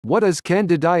What is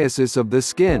candidiasis of the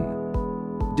skin?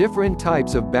 Different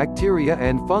types of bacteria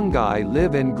and fungi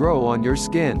live and grow on your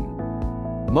skin.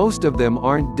 Most of them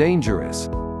aren't dangerous.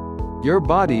 Your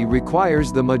body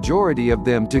requires the majority of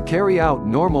them to carry out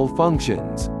normal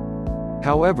functions.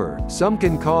 However, some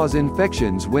can cause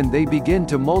infections when they begin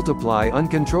to multiply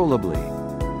uncontrollably.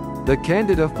 The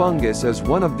Candida fungus is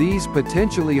one of these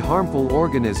potentially harmful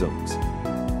organisms.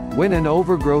 When an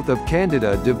overgrowth of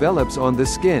Candida develops on the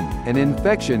skin, an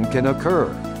infection can occur.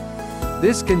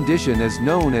 This condition is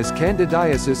known as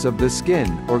candidiasis of the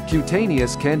skin, or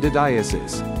cutaneous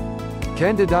candidiasis.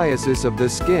 Candidiasis of the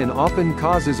skin often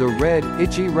causes a red,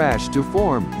 itchy rash to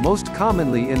form, most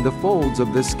commonly in the folds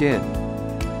of the skin.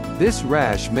 This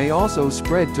rash may also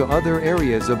spread to other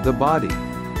areas of the body.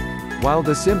 While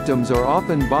the symptoms are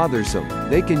often bothersome,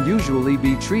 they can usually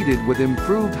be treated with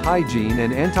improved hygiene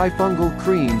and antifungal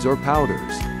creams or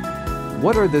powders.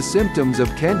 What are the symptoms of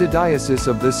candidiasis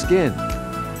of the skin?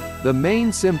 The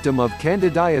main symptom of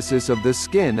candidiasis of the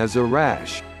skin is a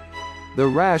rash. The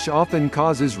rash often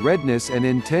causes redness and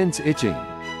intense itching.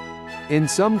 In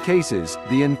some cases,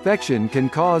 the infection can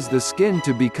cause the skin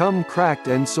to become cracked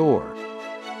and sore.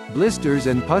 Blisters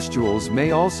and pustules may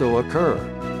also occur.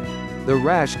 The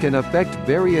rash can affect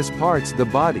various parts of the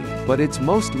body, but it's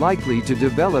most likely to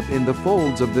develop in the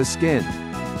folds of the skin.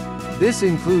 This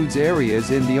includes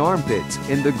areas in the armpits,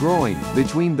 in the groin,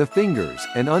 between the fingers,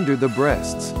 and under the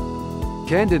breasts.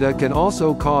 Candida can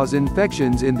also cause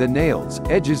infections in the nails,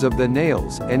 edges of the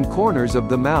nails, and corners of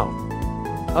the mouth.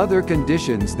 Other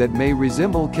conditions that may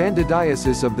resemble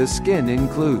candidiasis of the skin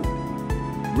include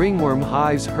ringworm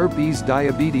hives, herpes,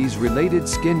 diabetes-related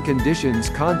skin conditions,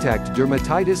 contact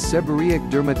dermatitis, seborrheic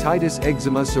dermatitis,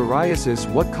 eczema, psoriasis.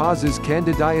 What causes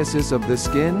candidiasis of the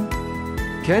skin?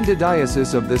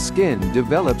 Candidiasis of the skin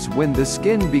develops when the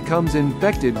skin becomes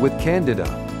infected with Candida.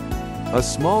 A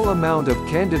small amount of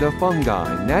Candida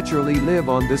fungi naturally live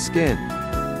on the skin.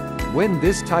 When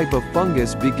this type of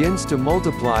fungus begins to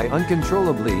multiply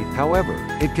uncontrollably, however,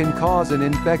 it can cause an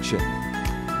infection.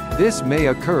 This may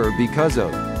occur because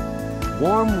of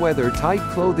warm weather, tight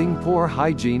clothing, poor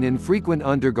hygiene, infrequent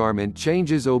undergarment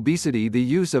changes, obesity, the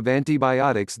use of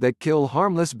antibiotics that kill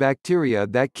harmless bacteria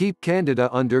that keep Candida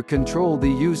under control, the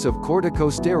use of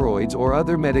corticosteroids or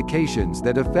other medications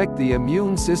that affect the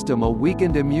immune system, a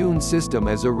weakened immune system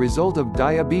as a result of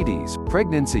diabetes,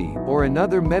 pregnancy, or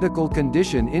another medical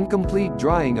condition, incomplete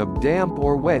drying of damp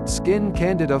or wet skin.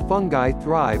 Candida fungi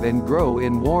thrive and grow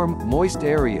in warm, moist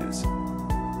areas.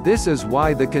 This is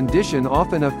why the condition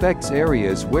often affects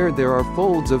areas where there are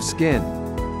folds of skin.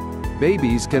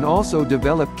 Babies can also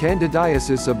develop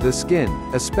candidiasis of the skin,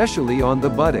 especially on the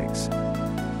buttocks.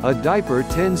 A diaper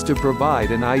tends to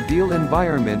provide an ideal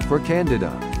environment for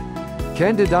Candida.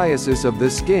 Candidiasis of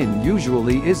the skin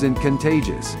usually isn't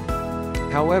contagious.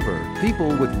 However,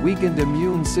 people with weakened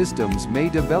immune systems may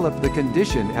develop the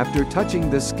condition after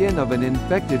touching the skin of an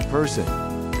infected person.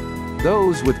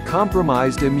 Those with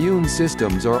compromised immune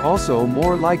systems are also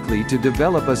more likely to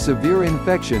develop a severe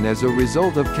infection as a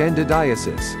result of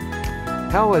candidiasis.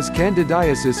 How is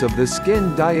candidiasis of the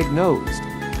skin diagnosed?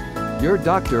 Your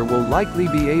doctor will likely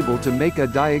be able to make a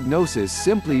diagnosis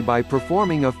simply by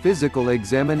performing a physical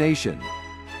examination.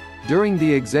 During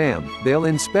the exam, they'll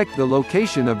inspect the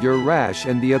location of your rash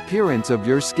and the appearance of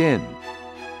your skin.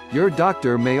 Your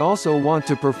doctor may also want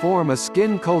to perform a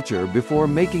skin culture before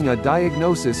making a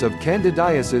diagnosis of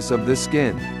candidiasis of the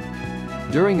skin.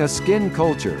 During a skin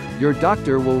culture, your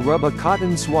doctor will rub a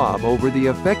cotton swab over the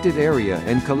affected area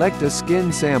and collect a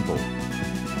skin sample.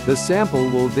 The sample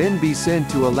will then be sent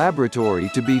to a laboratory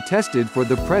to be tested for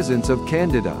the presence of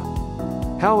Candida.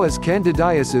 How is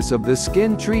candidiasis of the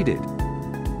skin treated?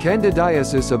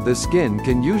 Candidiasis of the skin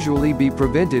can usually be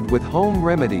prevented with home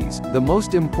remedies, the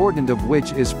most important of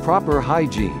which is proper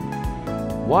hygiene.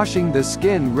 Washing the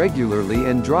skin regularly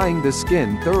and drying the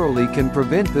skin thoroughly can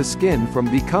prevent the skin from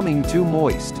becoming too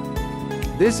moist.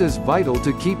 This is vital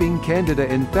to keeping Candida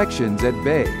infections at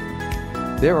bay.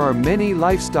 There are many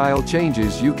lifestyle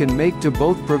changes you can make to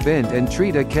both prevent and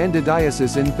treat a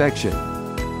candidiasis infection.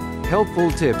 Helpful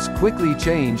tips: quickly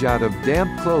change out of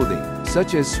damp clothing,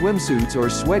 such as swimsuits or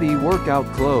sweaty workout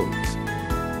clothes.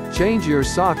 Change your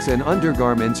socks and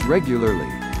undergarments regularly.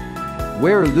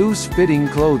 Wear loose-fitting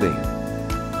clothing.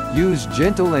 Use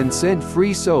gentle and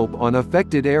scent-free soap on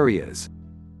affected areas.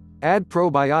 Add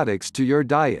probiotics to your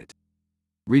diet.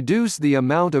 Reduce the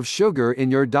amount of sugar in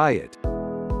your diet.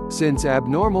 Since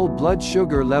abnormal blood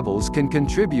sugar levels can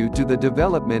contribute to the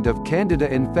development of Candida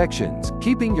infections,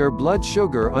 keeping your blood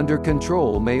sugar under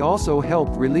control may also help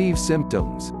relieve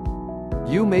symptoms.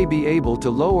 You may be able to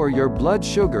lower your blood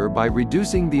sugar by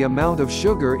reducing the amount of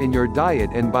sugar in your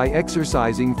diet and by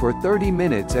exercising for 30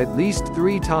 minutes at least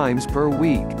 3 times per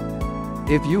week.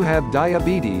 If you have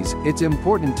diabetes, it's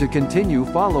important to continue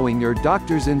following your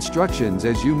doctor's instructions,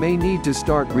 as you may need to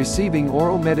start receiving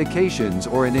oral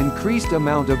medications or an increased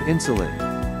amount of insulin.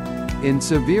 In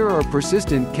severe or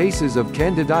persistent cases of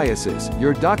candidiasis,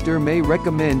 your doctor may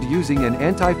recommend using an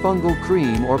antifungal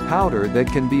cream or powder that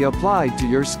can be applied to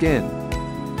your skin.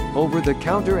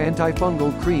 Over-the-counter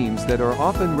antifungal creams that are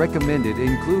often recommended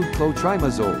include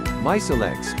clotrimazole,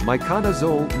 Miselex,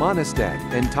 miconazole, Monistat,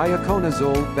 and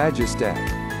tiaconazole,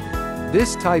 Vagistat.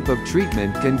 This type of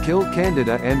treatment can kill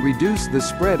Candida and reduce the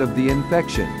spread of the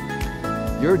infection.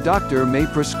 Your doctor may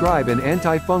prescribe an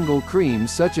antifungal cream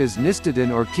such as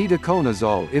Nystatin or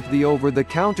ketoconazole if the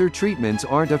over-the-counter treatments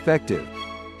aren't effective.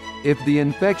 If the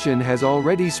infection has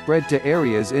already spread to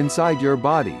areas inside your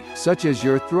body, such as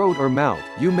your throat or mouth,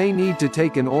 you may need to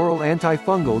take an oral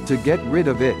antifungal to get rid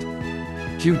of it.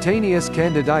 Cutaneous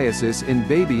candidiasis in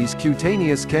babies.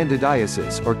 Cutaneous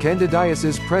candidiasis, or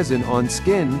candidiasis present on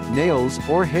skin, nails,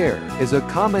 or hair, is a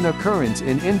common occurrence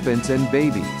in infants and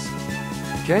babies.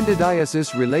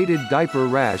 Candidiasis-related diaper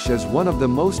rash is one of the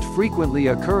most frequently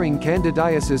occurring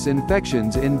candidiasis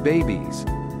infections in babies.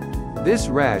 This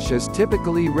rash is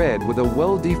typically red with a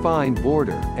well-defined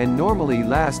border, and normally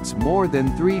lasts more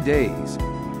than 3 days.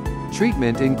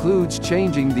 Treatment includes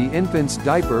changing the infant's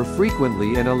diaper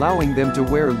frequently and allowing them to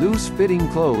wear loose-fitting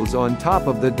clothes on top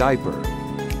of the diaper.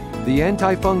 The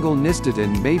antifungal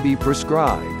Nystatin may be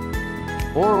prescribed.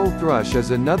 Oral thrush is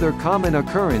another common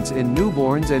occurrence in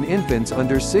newborns and infants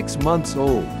under 6 months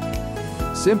old.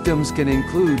 Symptoms can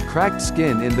include cracked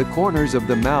skin in the corners of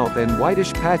the mouth and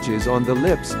whitish patches on the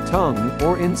lips, tongue,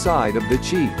 or inside of the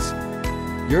cheeks.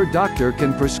 Your doctor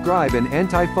can prescribe an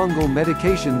antifungal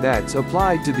medication that's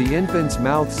applied to the infant's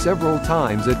mouth several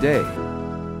times a day.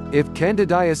 If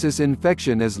candidiasis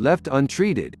infection is left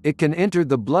untreated, it can enter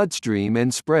the bloodstream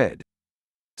and spread.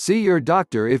 See your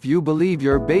doctor if you believe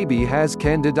your baby has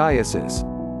candidiasis.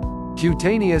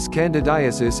 Cutaneous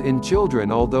candidiasis in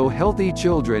children. Although healthy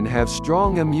children have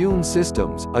strong immune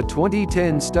systems, a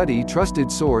 2010 study trusted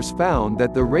source found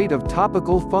that the rate of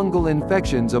topical fungal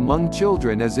infections among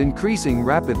children is increasing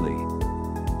rapidly.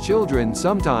 Children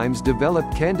sometimes develop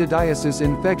candidiasis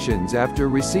infections after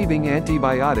receiving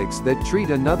antibiotics that treat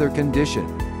another condition.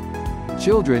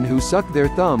 Children who suck their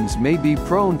thumbs may be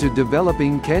prone to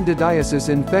developing candidiasis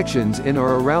infections in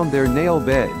or around their nail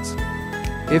beds.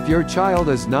 If your child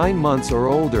is 9 months or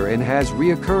older and has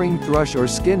reoccurring thrush or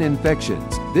skin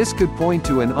infections, this could point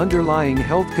to an underlying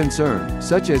health concern,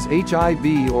 such as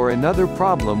HIV or another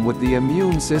problem with the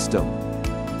immune system.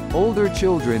 Older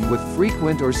children with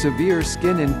frequent or severe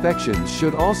skin infections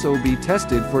should also be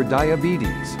tested for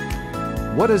diabetes.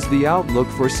 What is the outlook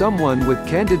for someone with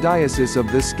candidiasis of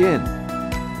the skin?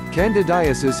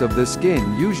 Candidiasis of the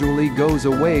skin usually goes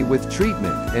away with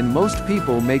treatment, and most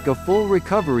people make a full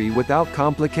recovery without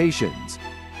complications.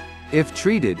 If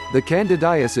treated, the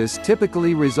candidiasis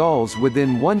typically resolves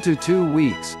within 1 to 2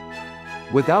 weeks.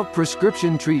 Without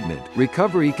prescription treatment,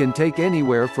 recovery can take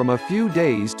anywhere from a few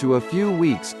days to a few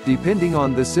weeks, depending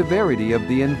on the severity of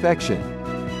the infection.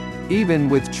 Even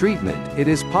with treatment, it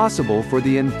is possible for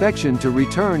the infection to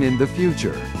return in the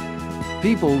future.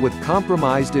 People with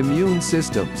compromised immune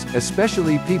systems,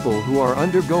 especially people who are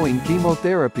undergoing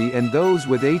chemotherapy and those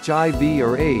with HIV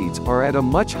or AIDS, are at a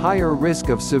much higher risk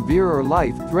of severe or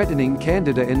life-threatening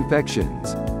Candida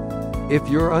infections. If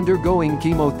you're undergoing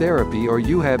chemotherapy or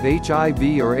you have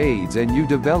HIV or AIDS and you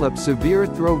develop severe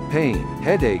throat pain,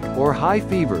 headache, or high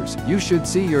fevers, you should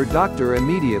see your doctor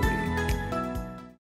immediately.